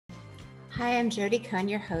Hi, I'm Jody Cohn,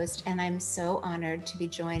 your host, and I'm so honored to be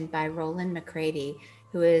joined by Rollin McCraty,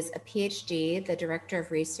 who is a PhD, the Director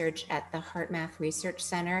of Research at the HeartMath Research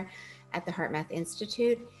Center at the HeartMath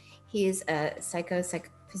Institute. He is a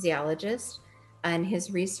psychophysiologist, and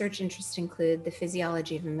his research interests include the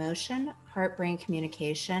physiology of emotion, heart brain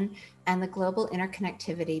communication, and the global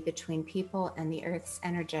interconnectivity between people and the Earth's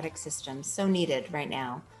energetic systems. So needed right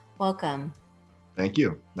now. Welcome. Thank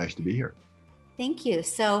you. Nice to be here. Thank you.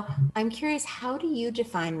 So I'm curious, how do you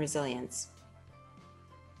define resilience?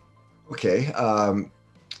 Okay.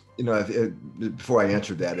 Before I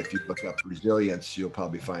answer that, if you look up resilience, you'll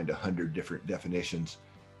probably find 100 different definitions.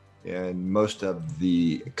 And most of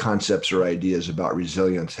the concepts or ideas about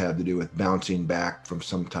resilience have to do with bouncing back from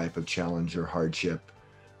some type of challenge or hardship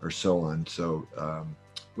or so on. So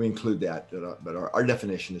we include that. But our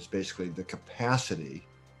definition is basically the capacity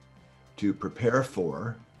to prepare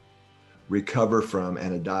for, recover from,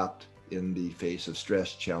 and adapt in the face of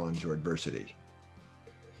stress, challenge, or adversity.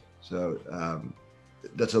 So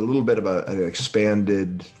that's a little bit of an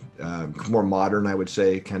expanded, more modern, I would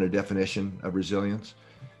say, kind of definition of resilience.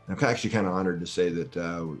 And I'm actually kind of honored to say that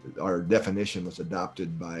our definition was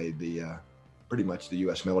adopted by the pretty much the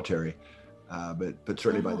U.S. military, but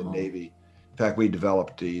certainly by the Oh, Navy. In fact, we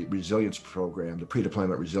developed the resilience program, the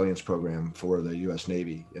pre-deployment resilience program for the U.S.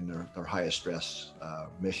 Navy in their highest stress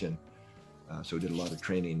mission. So we did a lot of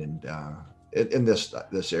training in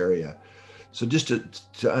this area. So just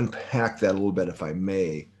to unpack that a little bit, if I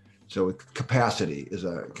may. So capacity is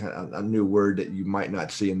a kind of a new word that you might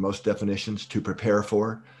not see in most definitions. To prepare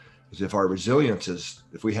for is if our resilience is,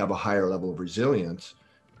 if we have a higher level of resilience,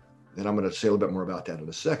 and I'm going to say a little bit more about that in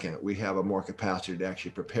a second, we have a more capacity to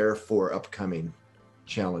actually prepare for upcoming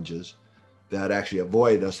challenges that actually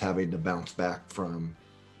avoid us having to bounce back from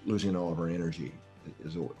losing all of our energy,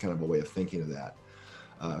 is kind of a way of thinking of that.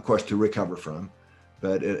 Of course, to recover from,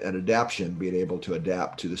 but an adaptation, being able to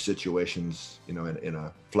adapt to the situations, in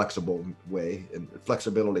a flexible way. And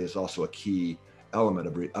flexibility is also a key element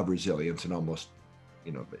of resilience, and almost,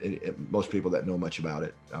 most people that know much about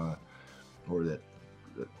it, or that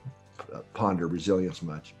ponder resilience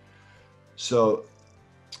much. So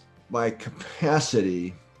by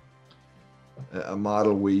capacity, a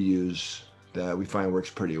model we use that we find works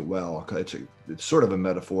pretty well. It's sort of a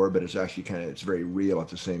metaphor, but it's actually it's very real at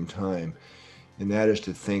the same time. And that is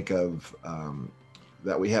to think of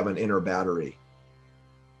that we have an inner battery.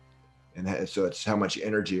 And so it's how much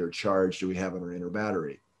energy or charge do we have in our inner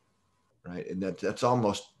battery, right? And that's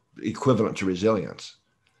almost equivalent to resilience.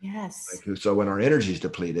 yes. Right? So when our energy is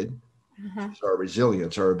depleted, Uh-huh. so our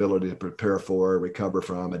resilience, our ability to prepare for, recover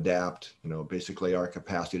from, adapt, basically our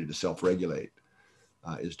capacity to self-regulate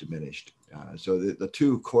is diminished. So the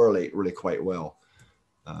two correlate really quite well.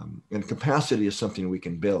 And capacity is something we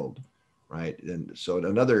can build, right? And so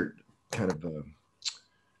another kind of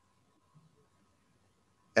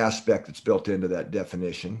aspect that's built into that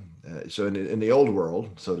definition. So in the old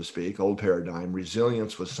world, so to speak, old paradigm,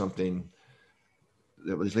 resilience was something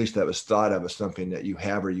that was, at least that was thought of as something that you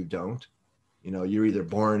have or you don't. You're either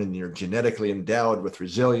born and you're genetically endowed with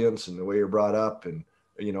resilience and the way you're brought up, and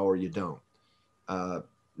or you don't. Uh,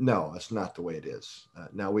 no, that's not the way it is.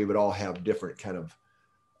 Now we would all have different kind of,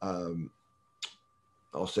 um,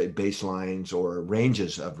 I'll say, baselines or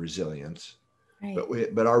ranges of resilience, Right.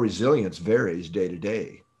 but our resilience varies day to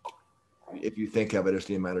day. If you think of it as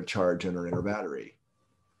the amount of charge in our inner battery,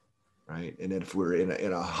 right? And if we're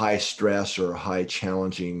in a high stress or a high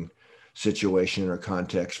challenging situation or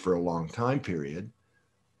context for a long time period,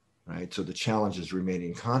 right? So the challenge is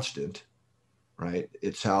remaining constant, right?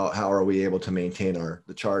 It's how are we able to maintain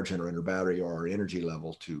the charge in our inner battery, or our energy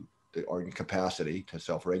level, our capacity to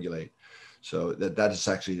self-regulate. So that is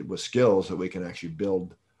actually with skills that we can actually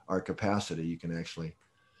build our capacity. You can actually,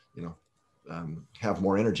 you know, have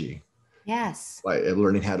more energy Yes. by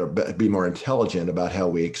learning how to be more intelligent about how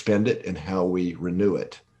we expend it and how we renew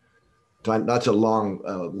it. So that's a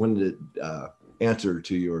long-winded answer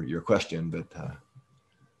to your question, but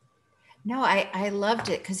No, I loved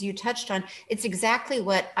it because you touched on it's exactly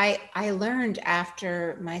what I learned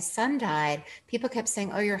after my son died. People kept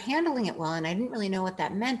saying, "Oh, you're handling it well," and I didn't really know what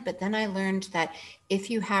that meant. But then I learned that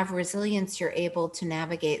if you have resilience, you're able to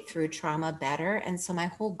navigate through trauma better. And so my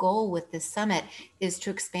whole goal with this summit is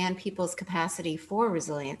to expand people's capacity for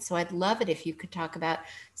resilience. So I'd love it if you could talk about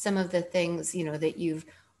some of the things that you've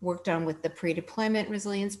worked on with the pre-deployment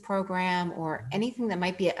resilience program, or anything that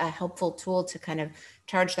might be a helpful tool to kind of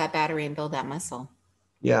charge that battery and build that muscle.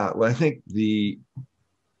 yeah, well, I think the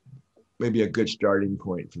maybe a good starting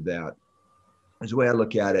point for that is the way I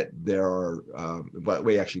look at it. There are what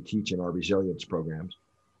we actually teach in our resilience programs.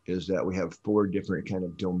 is that we have 4 different kind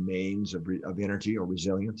of domains of energy or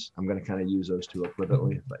resilience. I'm going to kind of use those two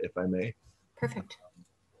equivalently, if I may, Perfect.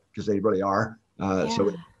 because they really are. So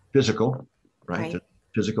Yeah. physical, right? Right.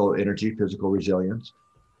 Physical energy, physical resilience.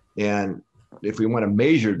 And if we want to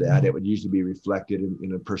measure that, it would usually be reflected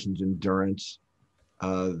in a person's endurance,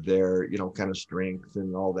 their, kind of strength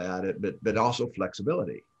and all that, but also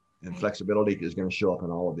flexibility. And Right. flexibility is going to show up in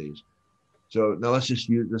all of these. So now let's just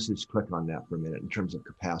click on that for a minute in terms of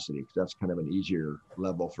capacity, because that's kind of an easier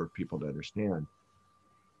level for people to understand.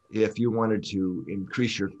 If you wanted to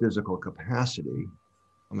increase your physical capacity,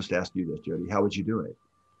 I must ask you this, Jody, how would you do it?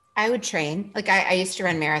 I would train. Like I used to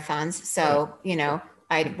run marathons. Right. So,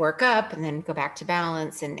 I'd work up and then go back to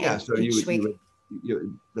balance Yeah. and So each week.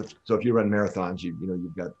 so if you run marathons,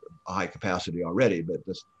 you've got a high capacity already, but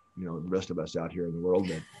this, the rest of us out here in the world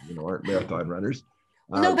that, aren't marathon runners.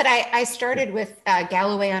 Well, no, Uh, but I started with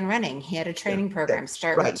Galloway on running. He had a yeah. training Yeah. program.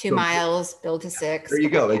 Start with Right. 2 miles, build to 6, There go you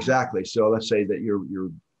back. go. Yeah. Exactly. So let's say that your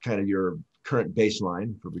kind of your current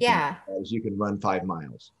baseline for between Yeah. is you can run 5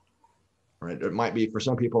 miles, right? It might be for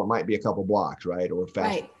some people, it might be a couple blocks, right? Or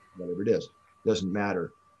fast, Right. whatever it is, doesn't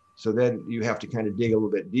matter. So then you have to kind of dig a little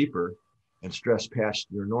bit deeper and stress past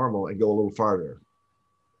your normal and go a little farther.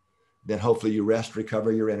 Then hopefully you rest,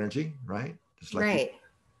 recover your energy, right? Just like Right.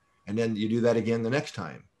 and then you do that again the next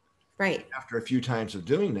time. Right. After a few times of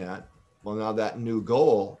doing that, well, now that new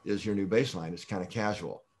goal is your new baseline. It's kind of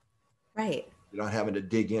casual. Right. You're not having to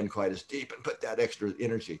dig in quite as deep and put that extra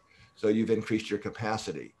energy. So you've increased your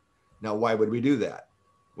capacity. Now, why would we do that?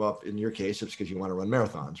 Well, in your case, it's because you want to run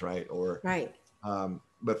marathons, right? Or, Right.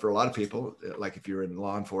 but for a lot of people, like if you're in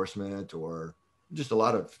law enforcement or just a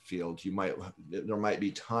lot of fields, there might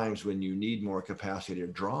be times when you need more capacity to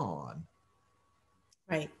draw on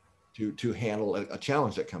Right. to handle a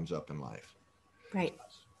challenge that comes up in life. Right.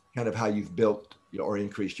 Kind of how you've built or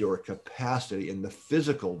increased your capacity in the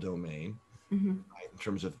physical domain, Mm-hmm. right, in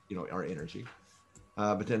terms of our energy.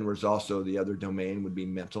 But then there's also the other domain would be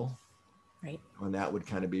mental, Right. and that would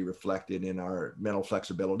kind of be reflected in our mental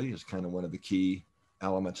flexibility is kind of one of the key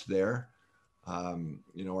elements there.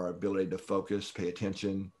 Our ability to focus, pay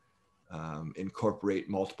attention, incorporate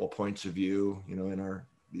multiple points of view, in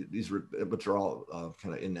which are all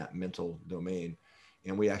kind of in that mental domain.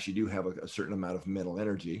 And we actually do have a certain amount of mental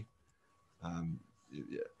energy.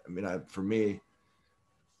 For me,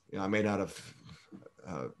 I may not have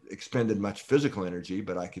expended much physical energy,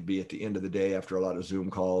 but I could be at the end of the day after a lot of Zoom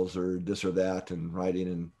calls or this or that and writing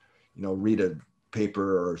and, read a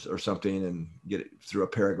paper or something and get it through a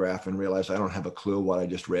paragraph and realize I don't have a clue what I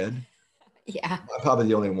just read. Yeah. I'm probably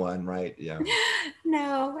the only one, right? Yeah.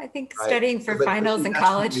 No, I think Right. studying So, for but finals see, in that's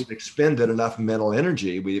when college. we've expended enough mental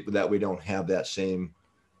energy that we don't have that same,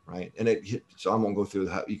 right? So I won't go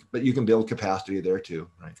through but you can build capacity there too,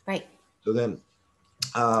 right? Right. So then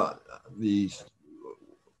uh,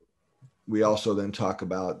 we also then talk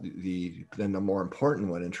about the more important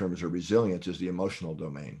one in terms of resilience is the emotional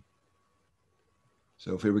domain.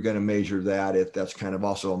 So if we were going to measure that, if that's kind of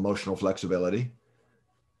also emotional flexibility,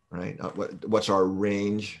 right? What's our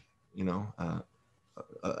range,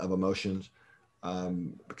 of emotions?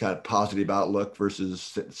 Kind of positive outlook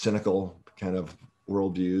versus cynical kind of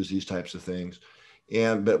worldviews, these types of things.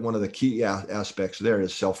 But one of the key aspects there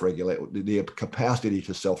is self-regulate, the capacity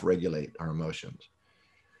to self-regulate our emotions.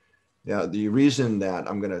 Now, the reason that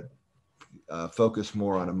I'm going to focus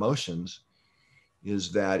more on emotions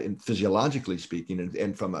is that physiologically speaking,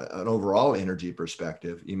 and from an overall energy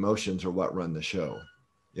perspective, emotions are what run the show.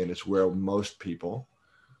 And it's where most people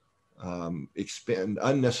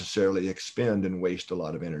unnecessarily expend and waste a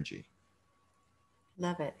lot of energy.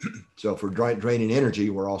 Love it. So if we're draining energy,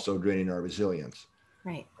 we're also draining our resilience.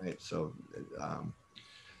 Right. Right. So,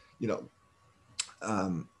 you know,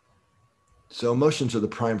 um, so emotions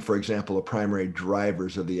are for example, the primary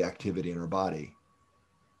drivers of the activity in our body,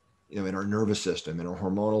 in our nervous system, in our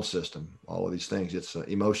hormonal system, all of these things. It's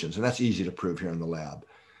emotions, and that's easy to prove here in the lab,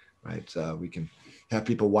 right? We can have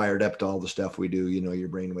people wired up to all the stuff we do, your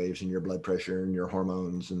brain waves and your blood pressure and your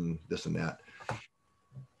hormones and this and that.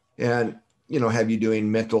 And, have you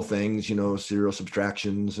doing mental things, serial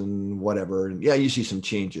subtractions and whatever. And yeah, you see some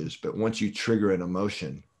changes, but once you trigger an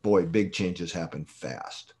emotion, boy, big changes happen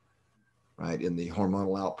fast, right? In the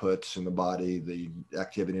hormonal outputs in the body, the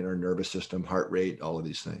activity in our nervous system, heart rate, all of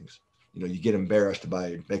these things. You get embarrassed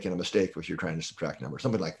by making a mistake if you're trying to subtract numbers,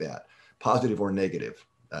 something like that, positive or negative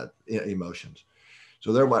emotions.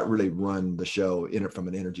 So they're what really run the show in it from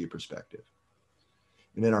an energy perspective.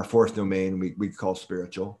 And then our fourth domain, we call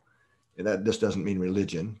spiritual. And this doesn't mean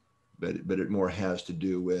religion, but it more has to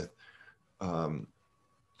do with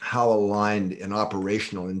how aligned and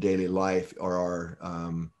operational in daily life are our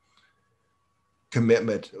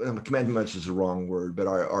commitments is the wrong word, but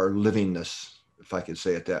our livingness, if I could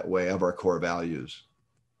say it that way, of our core values.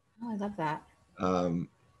 Oh, I love that.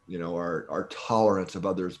 You know, our tolerance of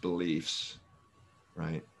others' beliefs,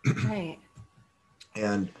 right? Right.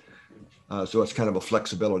 And so it's kind of a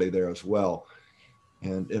flexibility there as well.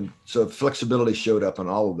 And so flexibility showed up on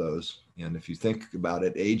all of those. And if you think about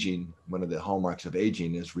it, aging, one of the hallmarks of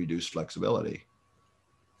aging is reduced flexibility.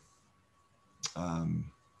 I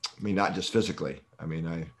mean, not just physically. I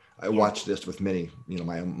mean, I watched this with many, you know,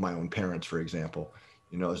 my own parents, for example.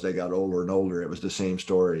 You know, as they got older and older, it was the same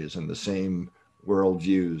stories and the same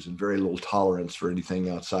worldviews and very little tolerance for anything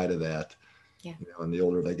outside of that. Yeah. You know, and the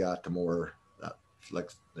older they got, the more that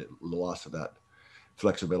the loss of that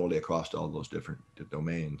flexibility across all those different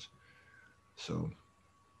domains. So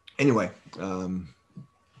anyway,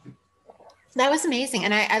 That was amazing.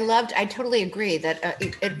 And I totally agree that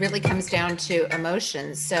it really comes down to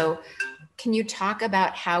emotions. So can you talk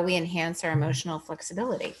about how we enhance our emotional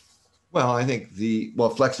flexibility? well, I think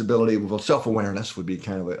flexibility, self-awareness would be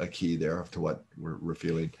kind of a key there to what we're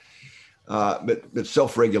feeling. But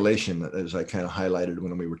self-regulation, as I kind of highlighted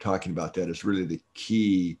when we were talking about that, is really the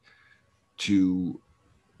key to,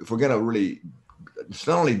 if we're going to really, it's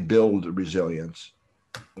not only build resilience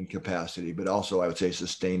and capacity, but also I would say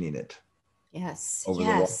sustaining it Yes. over the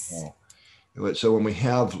long Yes. haul. So when we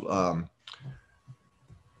have, you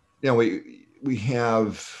know, we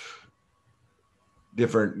have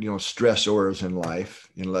different, you know, stressors in life.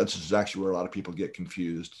 You know, that's actually where a lot of people get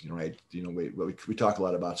confused. You know, right? You know, we talk a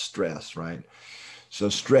lot about stress, right? So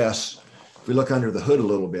stress, if we look under the hood a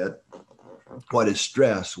little bit, what is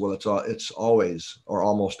stress? Well, it's always or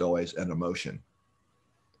almost always an emotion.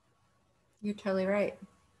 You're totally right.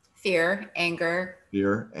 Fear, anger,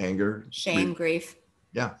 Fear, anger, shame, grief.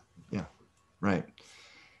 yeah, yeah, right.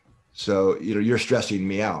 So, you know, you're stressing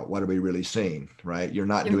me out. What are we really saying, right? You're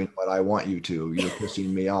not doing what I want you to. You're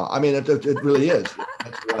pissing me off. I mean, it really is.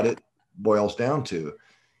 That's what it boils down to. You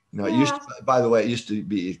know, it used to, by the way, it used to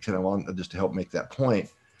be kind of on, just to help make that point.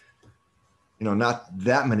 You know, not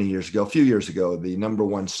that many years ago, a few years ago, the number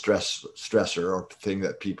one stressor or thing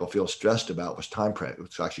that people feel stressed about was time pressure.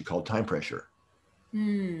 It's actually called time pressure,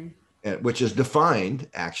 and, which is defined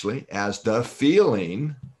actually as the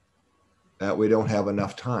feeling that we don't have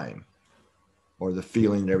enough time, or the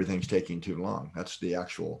feeling that everything's taking too long. That's the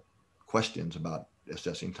actual questions about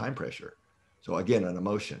assessing time pressure. So again, an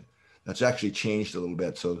emotion that's actually changed a little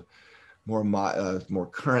bit. So more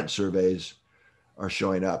current surveys are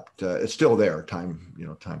showing up. It's still there, time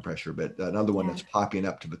pressure, but another one that's popping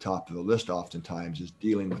up to the top of the list oftentimes is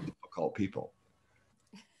dealing with difficult people.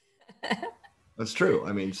 That's true.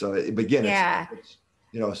 I mean, so again, it's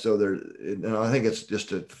you know, so there, and I think it's just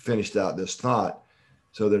to finish out this thought.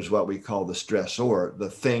 So there's what we call the stressor, the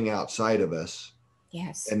thing outside of us.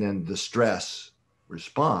 Yes. And then the stress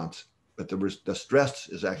response, but the stress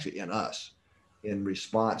is actually in us in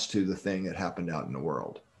response to the thing that happened out in the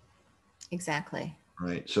world. Exactly.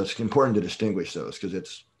 Right. So it's important to distinguish those, because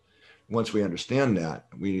it's, once we understand that,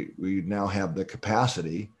 we now have the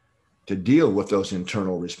capacity to deal with those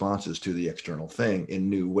internal responses to the external thing in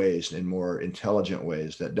new ways, in more intelligent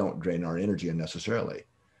ways that don't drain our energy unnecessarily.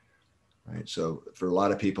 Right. So for a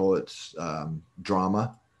lot of people, it's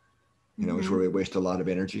drama, you know, is where we waste a lot of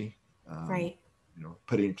energy. Right. You know,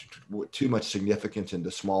 putting too much significance into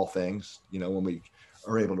small things. You know, when we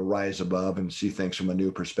are able to rise above and see things from a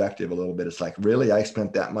new perspective a little bit, it's like, really, I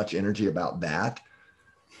spent that much energy about that?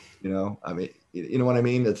 You know, I mean, you know what I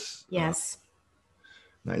mean? It's yes.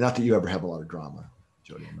 Not that you ever have a lot of drama,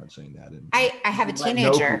 Jody. I'm not saying that. And I have a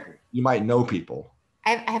teenager. You might know people.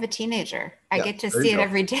 I have a teenager. I get to there see you it go.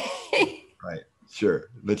 every day. Right. Sure.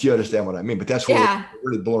 But you understand what I mean. But that's where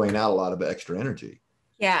we're really blowing out a lot of extra energy.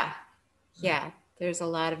 Yeah. Yeah. There's a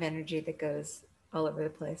lot of energy that goes all over the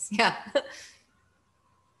place. Yeah.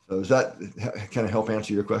 So does that kind of help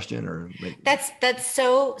answer your question, or that's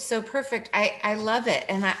so perfect. I love it.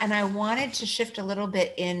 And I wanted to shift a little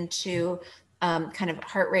bit into kind of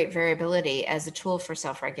heart rate variability as a tool for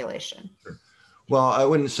self-regulation. Sure. Well, I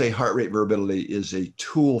wouldn't say heart rate variability is a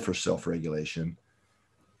tool for self-regulation,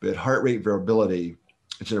 but heart rate variability,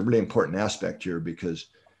 it's a really important aspect here, because,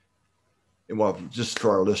 well, just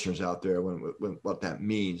for our listeners out there, what that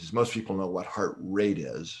means is most people know what heart rate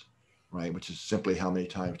is, right? Which is simply how many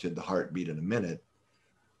times did the heart beat in a minute.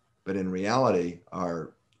 But in reality,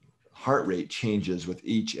 our heart rate changes with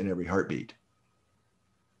each and every heartbeat.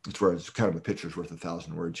 That's where it's kind of a picture's worth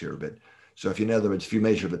 1,000 words here. But so if you, in other words, if you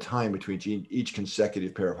measure the time between each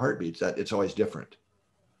consecutive pair of heartbeats, that it's always different.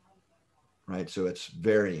 right? So it's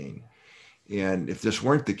varying. And if this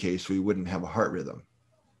weren't the case, we wouldn't have a heart rhythm,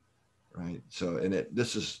 right? So,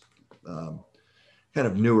 this is kind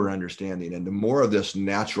of newer understanding. And the more of this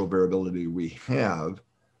natural variability we have,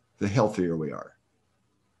 the healthier we are.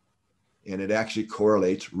 And it actually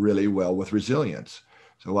correlates really well with resilience.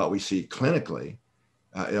 So what we see clinically,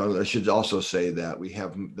 I should also say that we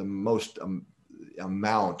have the most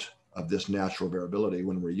amount of this natural variability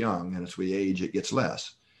when we're young, and as we age, it gets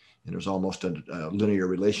less. And there's almost a linear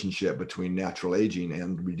relationship between natural aging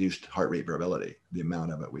and reduced heart rate variability, the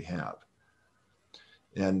amount of it we have.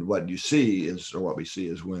 And what you see is, or what we see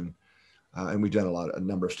is when, and we've done a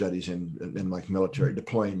number of studies in like military,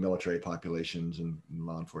 deploying military populations and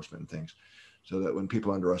law enforcement and things, so that when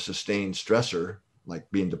people under a sustained stressor, like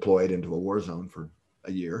being deployed into a war zone for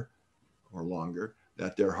a year or longer,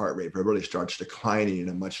 that their heart rate really starts declining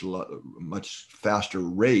at a much faster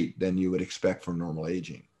rate than you would expect from normal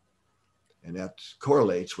aging. And that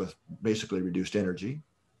correlates with basically reduced energy,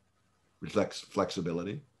 reflects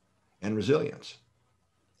flexibility, and resilience.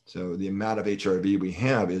 So the amount of HRV we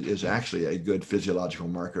have is actually a good physiological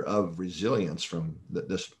marker of resilience from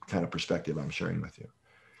this kind of perspective I'm sharing with you.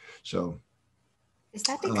 So is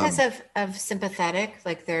that because of sympathetic,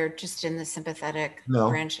 like they're just in the sympathetic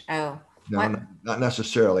branch? Oh, no, not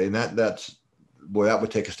necessarily. And that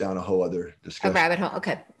would take us down a whole other discussion. A rabbit hole.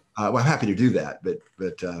 Okay. Well, I'm happy to do that,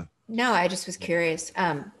 but no, I just was curious.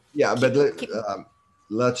 Yeah, but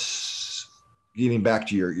let's getting back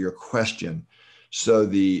to your question. So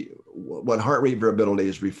what heart rate variability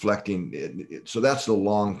is reflecting, so that's the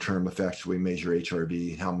long-term effects we measure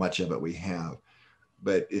HRV, how much of it we have.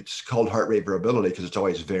 But it's called heart rate variability because it's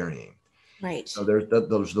always varying. Right. So there's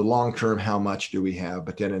the long-term, how much do we have,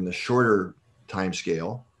 but then in the shorter time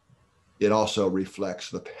scale, it also reflects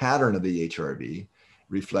the pattern of the HRV,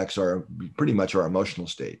 reflects pretty much our emotional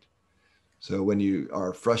state. So when you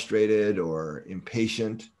are frustrated or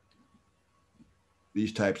impatient,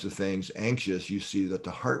 these types of things, anxious, you see that the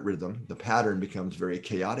heart rhythm, the pattern becomes very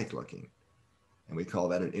chaotic looking. And we call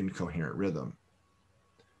that an incoherent rhythm.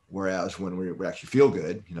 Whereas when we actually feel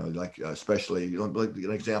good, like especially, like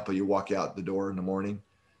an example, you walk out the door in the morning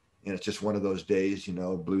and it's just one of those days,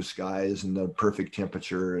 blue skies and the perfect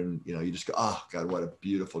temperature. And, you just go, oh God, what a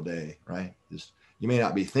beautiful day, right? You may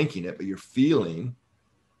not be thinking it, but you're feeling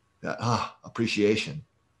that, appreciation,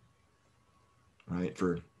 right?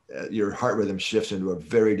 For your heart rhythm shifts into a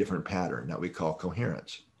very different pattern that we call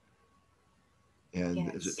coherence. And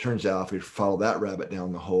yes, as it turns out, if we follow that rabbit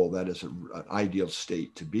down the hole, that is an ideal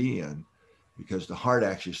state to be in, because the heart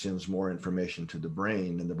actually sends more information to the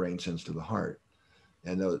brain than the brain sends to the heart.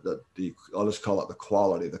 And I'll just call it the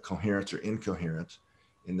quality, the coherence or incoherence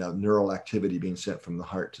in the neural activity being sent from the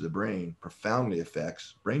heart to the brain profoundly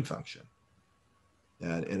affects brain function.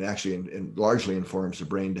 And actually and largely informs the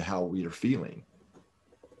brain to how we are feeling.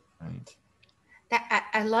 Right.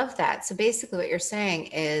 I love that. So basically what you're saying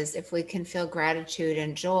is if we can feel gratitude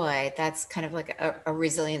and joy, that's kind of like a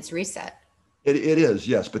resilience reset. It is,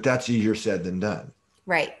 yes, but that's easier said than done.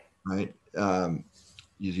 Right. Right.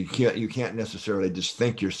 You can't necessarily just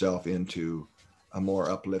think yourself into a more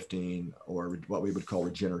uplifting or what we would call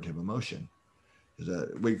regenerative emotion.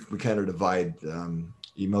 We kind of divide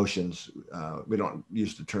emotions. We don't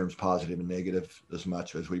use the terms positive and negative as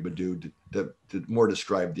much as we would do to more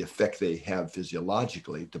describe the effect they have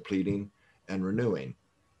physiologically, depleting and renewing.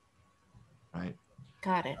 Right.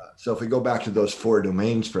 Got it. So if we go back to those 4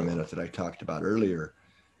 domains for a minute that I talked about earlier,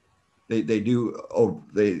 they do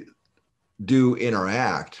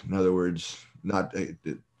interact. In other words, I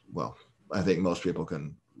think most people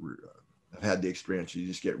can have had the experience. You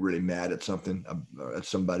just get really mad at something, at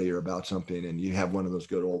somebody or about something, and you have one of those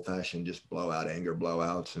good old fashioned just blowout anger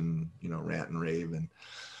blowouts and, rant and rave, and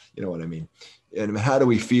you know what I mean? And how do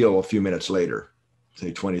we feel a few minutes later,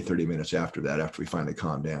 say 20, 30 minutes after that, after we finally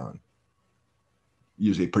calm down?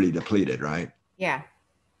 Usually pretty depleted, right? Yeah.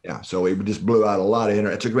 Yeah. So we just blew out a lot of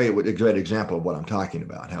energy. It's a great example of what I'm talking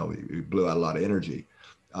about, how we blew out a lot of energy.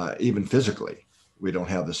 Even physically, we don't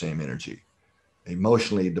have the same energy.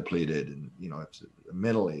 Emotionally depleted, and it's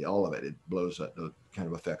mentally, all of it blows up, it kind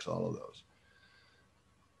of affects all of those.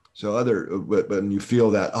 So but when you feel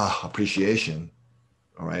that appreciation,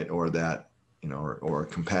 all right, or that or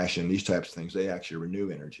compassion, these types of things, they actually renew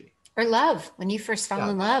energy. Or love, when you first fall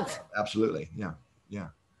in love. Absolutely. Yeah.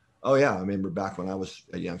 Oh yeah, I remember back when I was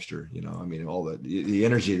a youngster, all the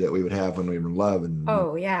energy that we would have when we were in love, and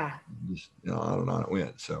oh yeah, just on and on it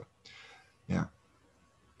went. So yeah.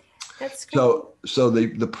 That's great. So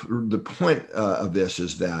the point of this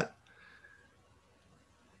is that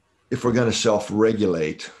if we're going to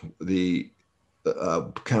self-regulate, the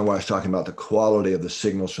kind of what I was talking about, the quality of the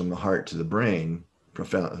signals from the heart to the brain,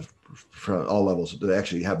 from all levels, that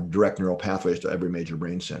actually have direct neural pathways to every major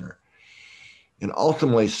brain center. And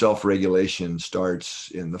ultimately, self-regulation starts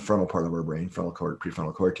in the frontal part of our brain,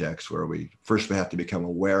 prefrontal cortex, where we have to become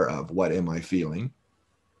aware of, what am I feeling,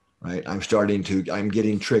 right? I'm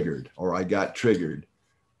getting triggered, or I got triggered,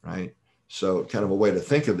 right? So kind of a way to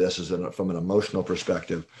think of this is from an emotional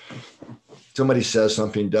perspective. Somebody says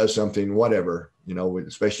something, does something, whatever,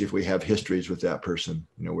 especially if we have histories with that person,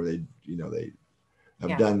 where they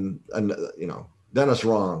have done us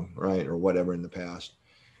wrong, right? Or whatever in the past.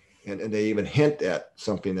 And they even hint at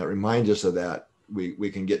something that reminds us of that,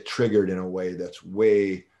 we can get triggered in a way that's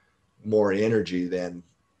way more energy than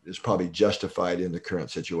is probably justified in the current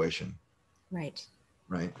situation. Right.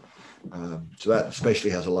 Right. So that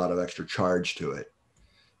especially has a lot of extra charge to it.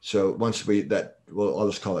 So once I'll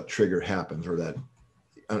just call it trigger happens, or that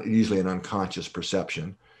usually an unconscious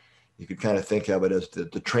perception, you could kind of think of it as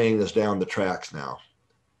the train is down the tracks now,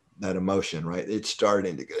 that emotion, right? It's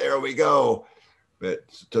starting to, there we go. But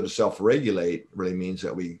to self-regulate really means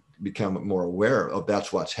that we become more aware of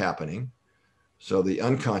that's what's happening. So the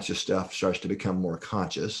unconscious stuff starts to become more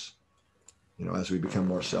conscious, as we become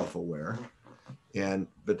more self-aware.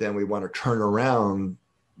 But then we want to turn around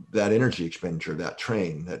that energy expenditure, that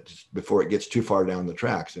train, that before it gets too far down the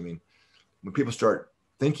tracks. I mean, when people start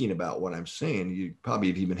thinking about what I'm saying, you probably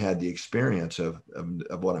have even had the experience of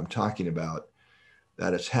what I'm talking about,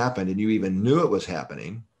 that it's happened and you even knew it was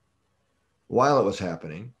happening while it was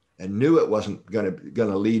happening, and knew it wasn't going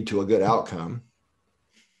to lead to a good outcome.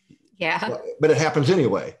 Yeah. But it happens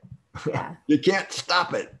anyway. Yeah. You can't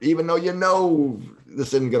stop it, even though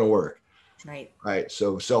this isn't going to work. Right. Right.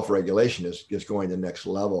 So self-regulation is going to the next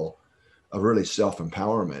level of really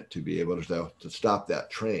self-empowerment to be able to stop that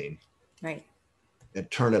train. Right.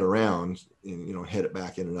 And turn it around and, head it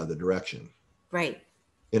back in another direction. Right.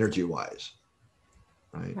 Energy-wise.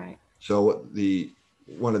 Right. Right. So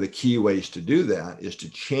one of the key ways to do that is to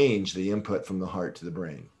change the input from the heart to the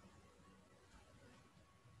brain.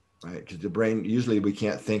 Right. Because the brain, usually we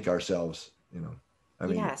can't think ourselves,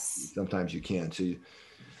 Yes. Sometimes you can. So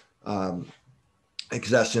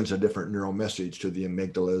because that sends a different neural message to the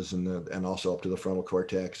amygdalas and also up to the frontal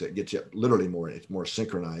cortex. It gets it literally it's more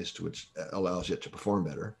synchronized, which allows it to perform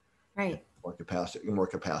better. Right. More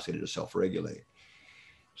capacity to self-regulate.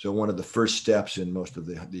 So one of the first steps in most of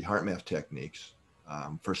the heart math techniques,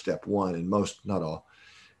 first step one, and most, not all,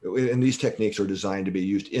 and these techniques are designed to be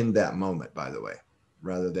used in that moment, by the way,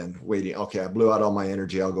 rather than waiting. Okay, I blew out all my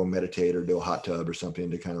energy, I'll go meditate or do a hot tub or something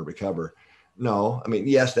to kind of recover. No, I mean,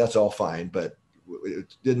 yes, that's all fine, but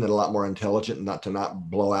isn't it a lot more intelligent not to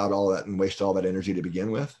blow out all that and waste all that energy to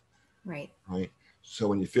begin with? Right. Right. So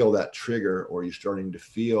when you feel that trigger, or you're starting to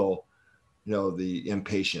feel, the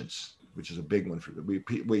impatience, which is a big one for we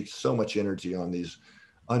waste so much energy on these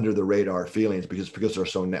under the radar feelings because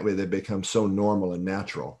they're they become so normal and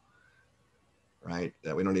natural, right?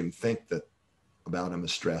 That we don't even think about them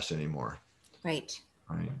as stress anymore. Right.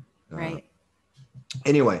 Right. Right.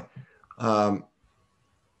 Anyway,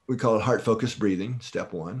 we call it heart focused breathing,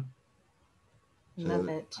 step one. Love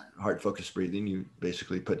it. Heart focused breathing, you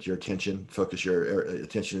basically focus your attention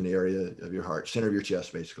in the area of your heart, center of your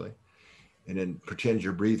chest, basically, and then pretend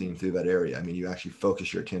you're breathing through that area. I mean, you actually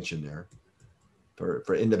focus your attention there.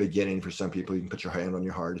 For in the beginning, for some people, you can put your hand on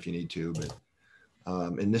your heart if you need to, but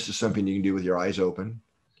and this is something you can do with your eyes open.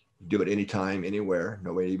 Do it anytime, anywhere.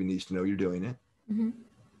 Nobody even needs to know you're doing it. Mm-hmm.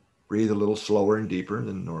 Breathe a little slower and deeper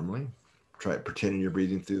than normally. Try pretending you're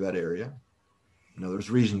breathing through that area. Now,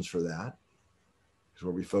 there's reasons for that. Because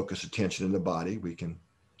where we focus attention in the body, we can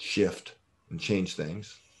shift and change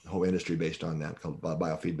things. The whole industry based on that, called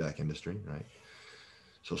biofeedback industry, right?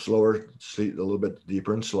 So slower, sleep a little bit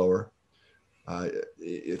deeper and slower.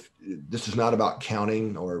 If this is not about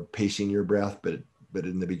counting or pacing your breath, but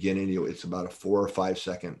in the beginning, it's about a 4 or 5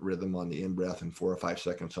 second rhythm on the in breath and 4 or 5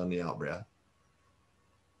 seconds on the out breath.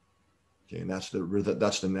 Okay, and that's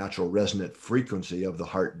the natural resonant frequency of the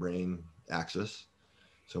heart brain axis.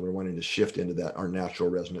 So we're wanting to shift into that, our natural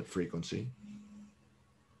resonant frequency.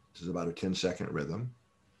 This is about a 10-second rhythm.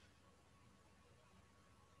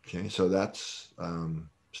 Okay, so that's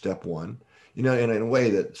step one. In a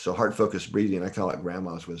way so heart-focused breathing, I call it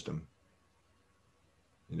grandma's wisdom.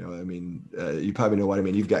 You probably know what I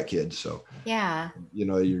mean. You've got kids, so yeah.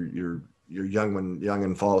 Your young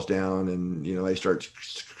one falls down, and they start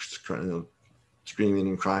screaming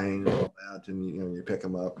and crying and all that, and you pick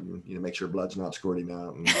them up and make sure blood's not squirting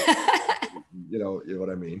out, and you know what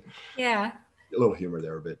I mean. Yeah. A little humor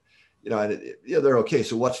there, but they're okay.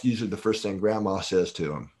 So what's usually the first thing grandma says to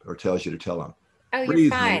them or tells you to tell them? Oh, you're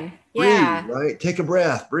breathe, honey. fine. Breathe, Yeah. right? Take a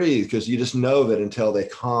breath, breathe, because you just know that until they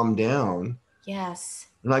calm down, Yes.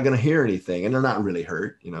 they're not going to hear anything, and they're not really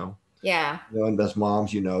hurt, you know. Yeah. You know, and as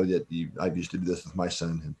moms, you know that I used to do this with my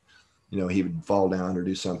son, and you know he would fall down or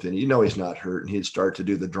do something. You know he's not hurt, and he'd start to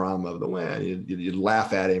do the drama of the wind. You'd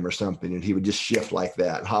laugh at him or something, and he would just shift like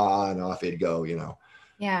that, ha, and off he'd go. You know,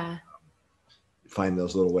 Yeah. find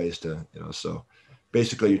those little ways to, you know. So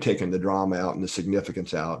basically, you're taking the drama out and the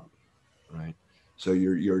significance out, right? So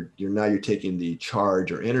you're taking the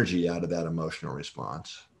charge or energy out of that emotional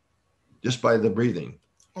response just by the breathing.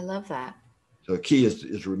 I love that. So the key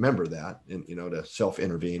is remember that, and you know, to self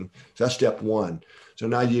intervene. So that's step one. So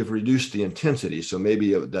now you've reduced the intensity. So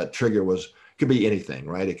maybe that trigger could be anything,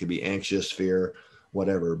 right? It could be anxious, fear,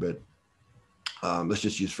 whatever. But let's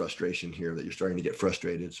just use frustration here, that you're starting to get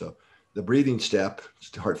frustrated. So the breathing step,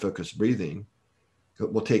 heart focused breathing,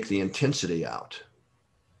 will take the intensity out.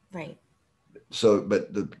 Right. So, but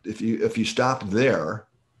if you stop there,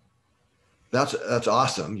 that's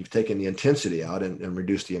awesome. You've taken the intensity out and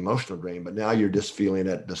reduced the emotional drain, but now you're just feeling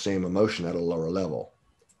at the same emotion at a lower level.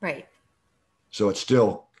 Right. So it's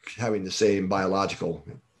still having the same biological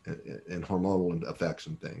and hormonal effects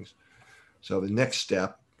and things. So the next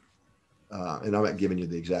step, and I'm not giving you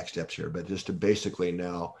the exact steps here, but just to basically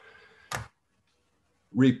now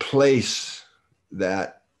replace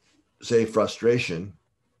that, say, frustration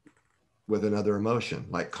with another emotion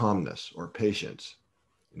like calmness or patience.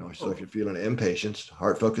 You know, so if you're feeling impatience,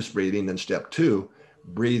 heart focused breathing, then step two,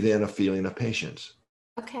 breathe in a feeling of patience.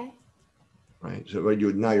 Okay. Right. So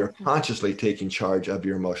now you're consciously taking charge of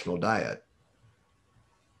your emotional diet.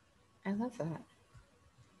 I love that.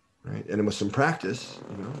 Right. And with some practice,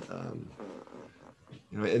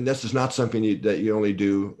 and this is not something that you only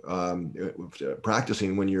do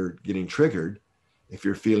practicing when you're getting triggered. If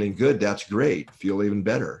you're feeling good, that's great. Feel even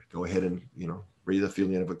better. Go ahead and, breathe a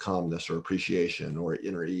feeling of a calmness or appreciation or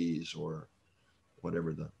inner ease or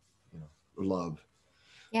whatever love.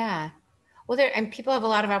 Yeah. Well, and people have a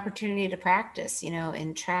lot of opportunity to practice,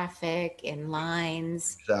 in traffic, in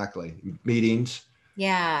lines. Exactly. Meetings,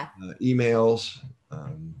 Yeah. emails.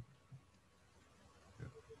 Um,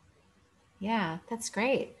 Yeah, that's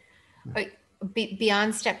great.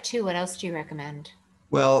 Beyond step two, what else do you recommend?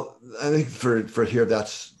 Well, I think for here, a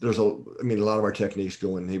lot of our techniques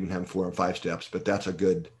go in even have 4 and 5 steps, but that's a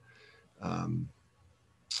good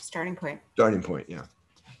Starting point. starting point. Yeah.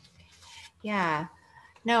 Yeah.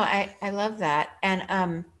 No, I love that. And,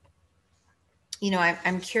 I'm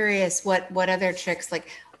curious what other tricks, like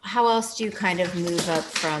how else do you kind of move up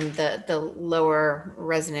from the lower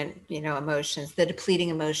resonant, emotions, the depleting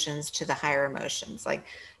emotions to the higher emotions? Like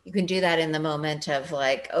you can do that in the moment of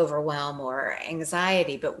like overwhelm or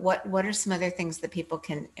anxiety, but what are some other things that people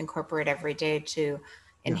can incorporate every day to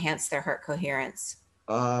enhance their heart coherence?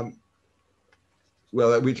 Um,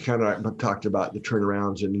 well, we kind of talked about the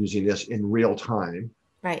turnarounds and using this in real time.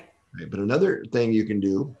 Right. Right? But another thing you can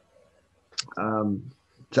do,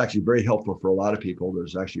 it's actually very helpful for a lot of people.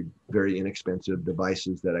 There's actually very inexpensive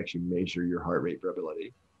devices that actually measure your heart rate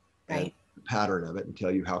variability and Right. the pattern of it and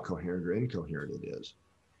tell you how coherent or incoherent it is.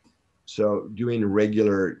 So doing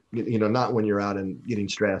regular, not when you're out and getting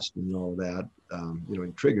stressed and all that,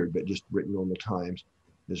 and triggered, but just written normal times,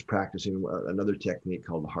 is practicing another technique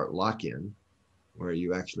called the heart lock-in, where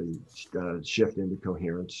you actually shift into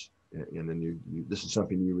coherence, and then this is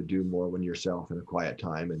something you would do more when yourself in a quiet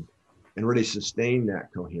time, and really sustain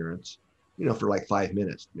that coherence, for like 5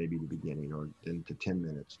 minutes, maybe the beginning, or into 10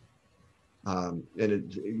 minutes. And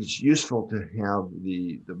it's useful to have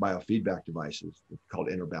the biofeedback devices called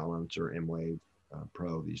Interbalance or M-Wave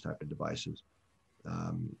Pro, these type of devices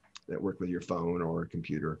that work with your phone or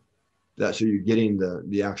computer. So you're getting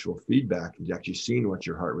the actual feedback and actually seeing what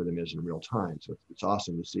your heart rhythm is in real time. So it's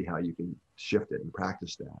awesome to see how you can shift it and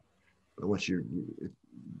practice that. But once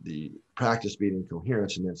the practice being in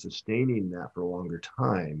coherence and then sustaining that for longer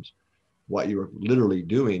times, what you're literally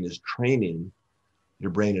doing is training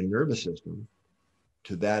your brain and nervous system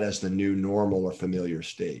to that as the new normal or familiar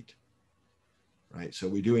state. Right. So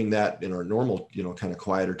we're doing that in our normal, kind of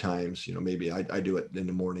quieter times. Maybe I do it in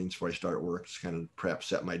the mornings before I start work, just kind of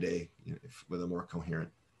set my day with a more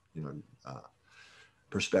coherent,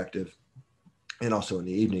 perspective, and also in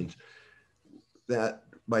the evenings. That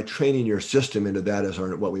by training your system into that as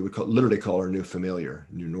what we would literally call our new familiar,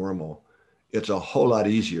 new normal, it's a whole lot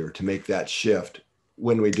easier to make that shift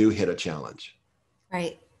when we do hit a challenge.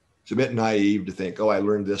 Right. It's a bit naive to think, oh, I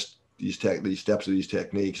learned these steps of these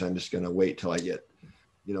techniques. I'm just going to wait till I get,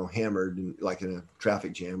 hammered like in a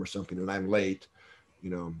traffic jam or something, and I'm late,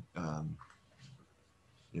 or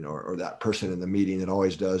that person in the meeting that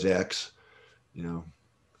always does X, you know.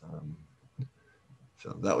 Um,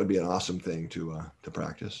 so that would be an awesome thing to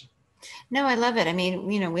practice. No, I love it. I mean,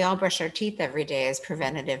 we all brush our teeth every day as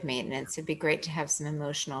preventative maintenance. It'd be great to have some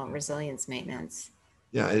emotional resilience maintenance.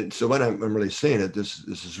 Yeah. So what I'm really saying that this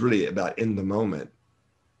is really about in the moment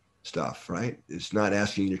stuff, right? It's not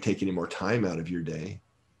asking you to take any more time out of your day.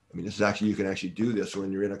 I mean, this is actually, you can actually do this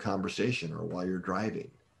when you're in a conversation or while you're driving.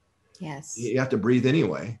 Yes. You have to breathe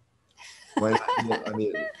anyway. Why not? I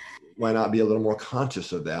mean, why not be a little more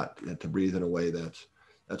conscious of that and to breathe in a way that's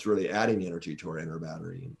really adding energy to our inner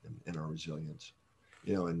battery and our resilience,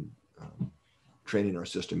 and training our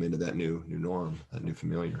system into that new norm, that new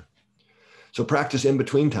familiar. So practice in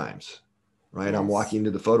between times, right? I'm Yes. walking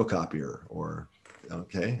to the photocopier, or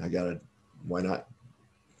okay, why not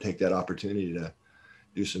take that opportunity to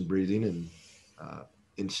do some breathing and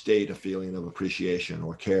instate a feeling of appreciation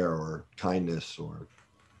or care or kindness or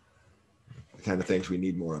the kind of things we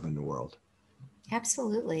need more of in the world.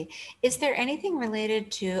 Absolutely. Is there anything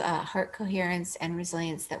related to heart coherence and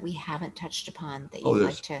resilience that we haven't touched upon that Oh, you'd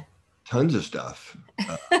like there's to? tons of stuff.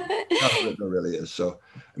 Yeah, there really is. So,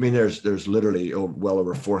 I mean, there's literally well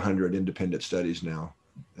over 400 independent studies now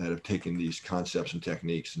that have taken these concepts and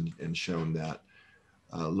techniques and shown that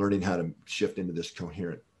learning how to shift into this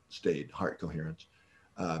coherent state, heart coherence,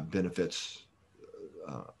 benefits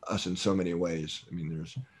us in so many ways. I mean,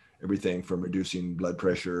 there's everything from reducing blood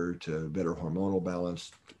pressure to better hormonal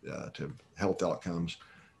balance to health outcomes,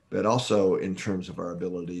 but also in terms of our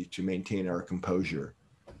ability to maintain our composure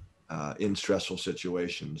in stressful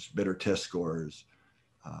situations, better test scores.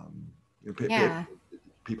 Um, Yeah.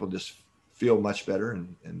 people just feel much better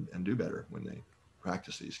and do better when they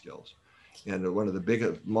practice these skills. And one of the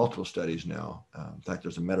big multiple studies now, in fact,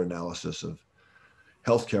 there's a meta-analysis of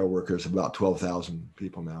healthcare workers, about 12,000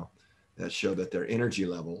 people now, that show that their energy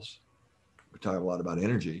levels, we talk a lot about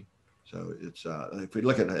energy. So it's, if we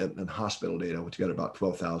look at in hospital data, which got about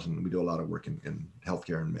 12,000, we do a lot of work in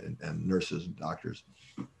healthcare and nurses and doctors,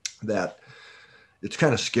 that it's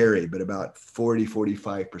kind of scary, but about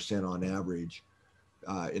 45% on average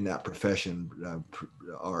in that profession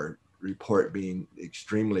are report being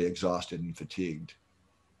extremely exhausted and fatigued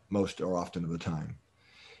most or often of the time.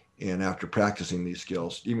 And after practicing these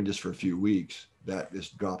skills, even just for a few weeks, that is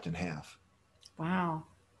dropped in half. Wow.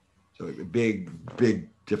 So big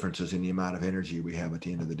differences in the amount of energy we have at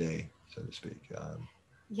the end of the day, so to speak,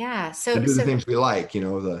 Yeah. to So, do the so things we like.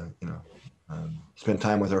 Spend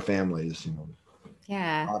time with our families.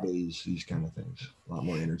 yeah. Hobbies, these kind of things. A lot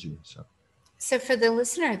more energy. So. So for the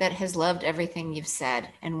listener that has loved everything you've said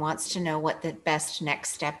and wants to know what the best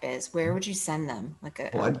next step is, where would you send them? Like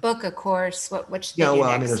Well, a book, a course? What should they yeah, do well,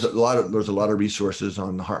 I mean, next? there's a lot of resources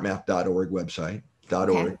on the heartmath.org website.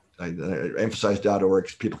 Okay. .org. I emphasize .org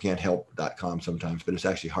because people can't help .com sometimes, but it's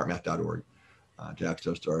actually heartmath.org to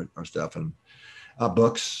access to our stuff. And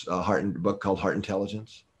books, book called Heart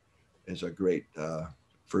Intelligence is a great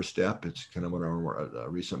first step. It's kind of one of our more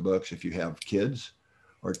recent books. If you have kids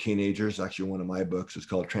or teenagers, actually one of my books is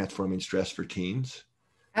called Transforming Stress for Teens.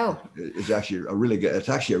 Oh, It's actually a really good. It's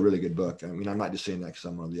actually a really good book. I mean, I'm not just saying that because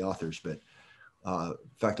I'm one of the authors, but in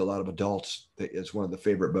fact, a lot of adults, it's one of the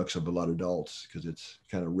favorite books of a lot of adults because it's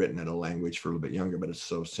kind of written in a language for a little bit younger, but it's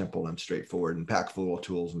so simple and straightforward and packed full of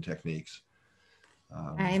tools and techniques.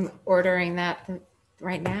 I'm ordering that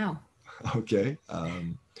right now. Okay.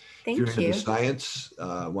 If you're Thank into you. science,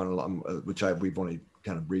 we've only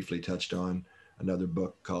kind of briefly touched on, another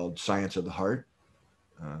book called Science of the Heart,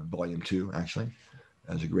 Volume 2, actually,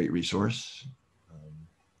 as a great resource.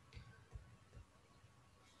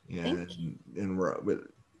 Thank you. And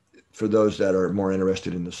for those that are more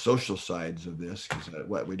interested in the social sides of this, because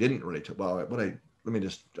what we didn't really talk about,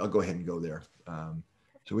 I'll go ahead and go there.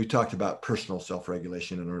 So we talked about personal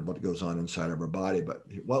self-regulation and what goes on inside of our body, but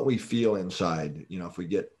what we feel inside, if we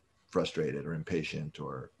get frustrated or impatient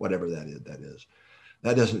or whatever that is,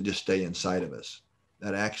 that doesn't just stay inside of us.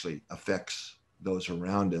 That actually affects those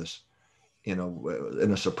around us in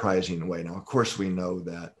a surprising way. Now, of course, we know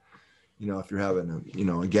that, if you're having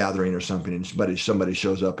a gathering or something and somebody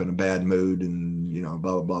shows up in a bad mood and,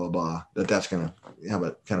 blah, blah, blah, blah, that's going to have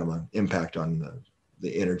a kind of an impact on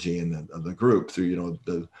the energy of the group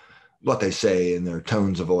through, what they say and their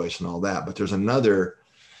tones of voice and all that. But there's another,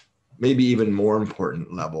 maybe even more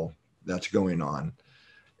important level that's going on,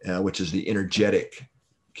 which is the energetic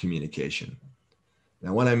communication.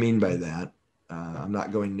 Now, what I mean by that, I'm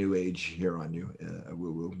not going new age here on you,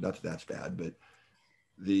 woo-woo, not that that's bad, but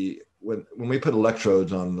when we put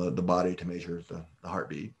electrodes on the body to measure the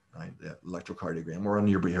heartbeat, right, the electrocardiogram, or on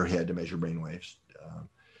your head to measure brain waves,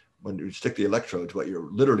 when you stick the electrodes, what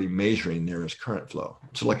you're literally measuring there is current flow.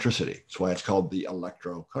 It's electricity. That's why it's called the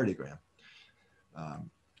electrocardiogram.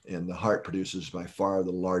 And the heart produces by far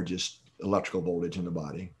the largest electrical voltage in the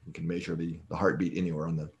body. You can measure the heartbeat anywhere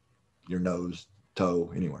on your nose,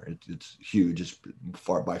 toe, anywhere. It's huge. It's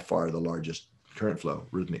by far the largest current flow,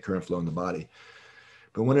 rhythmic current flow in the body.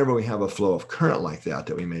 But whenever we have a flow of current like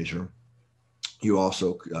that we measure, you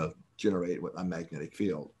also generate a magnetic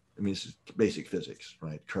field. I mean, it's basic physics,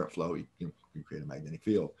 right? Current flow, you create a magnetic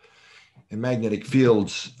field. And magnetic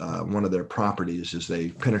fields, one of their properties is they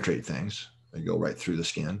penetrate things. They go right through the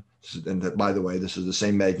skin. And by the way, this is the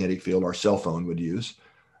same magnetic field our cell phone would use,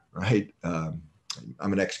 right? I'm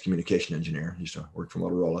an ex-communication engineer. I used to work for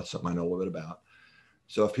Motorola, something I know a little bit about.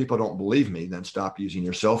 So if people don't believe me, then stop using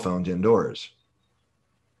your cell phones indoors,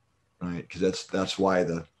 right? Because that's why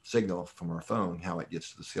the signal from our phone, how it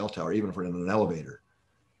gets to the cell tower, even if we're in an elevator,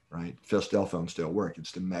 right? Cell phones still work.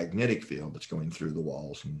 It's the magnetic field that's going through the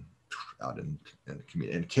walls and out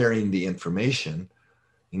and carrying the information,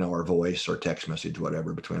 our voice or text message,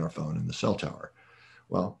 whatever, between our phone and the cell tower.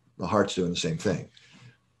 Well, the heart's doing the same thing.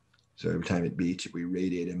 So every time it beats, we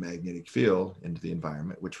radiate a magnetic field into the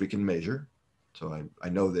environment, which we can measure. So I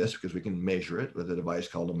know this because we can measure it with a device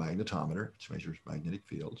called a magnetometer, which measures magnetic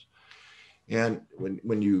fields. And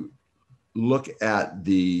when you look at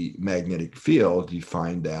the magnetic field, you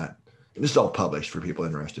find that, and this is all published for people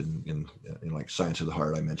interested in like science of the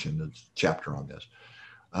heart. I mentioned a chapter on this,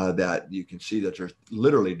 that you can see that there's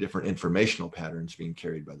literally different informational patterns being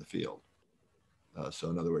carried by the field. So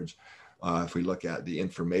in other words, if we look at the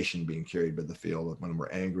information being carried by the field when we're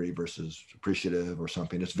angry versus appreciative or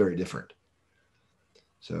something, it's very different.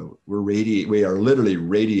 So we are literally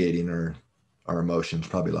radiating our emotions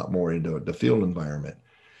probably a lot more into the field environment.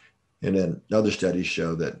 And then other studies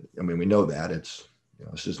show that, we know that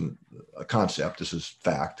this isn't a concept, this is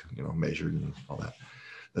fact, measured and all that,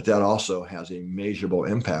 that also has a measurable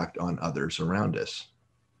impact on others around us.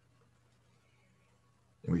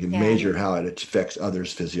 And we can measure how it affects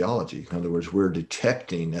others' physiology. In other words, we're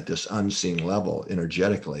detecting at this unseen level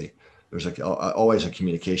energetically, there's always a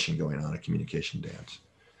communication going on, a communication dance.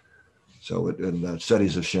 So and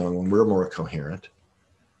studies have shown when we're more coherent,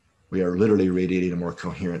 we are literally radiating a more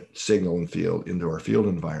coherent signal and field into our field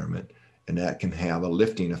environment, and that can have a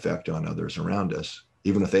lifting effect on others around us,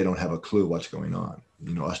 even if they don't have a clue what's going on.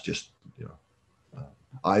 Us just,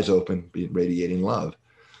 eyes open, radiating love,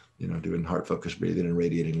 doing heart focused breathing and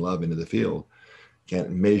radiating love into the field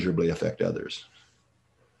can measurably affect others.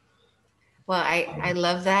 Well, I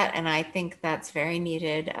love that. And I think that's very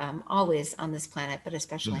needed always on this planet, but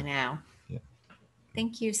especially now. Yeah.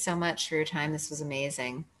 Thank you so much for your time. This was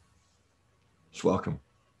amazing. It's welcome.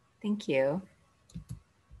 Thank you.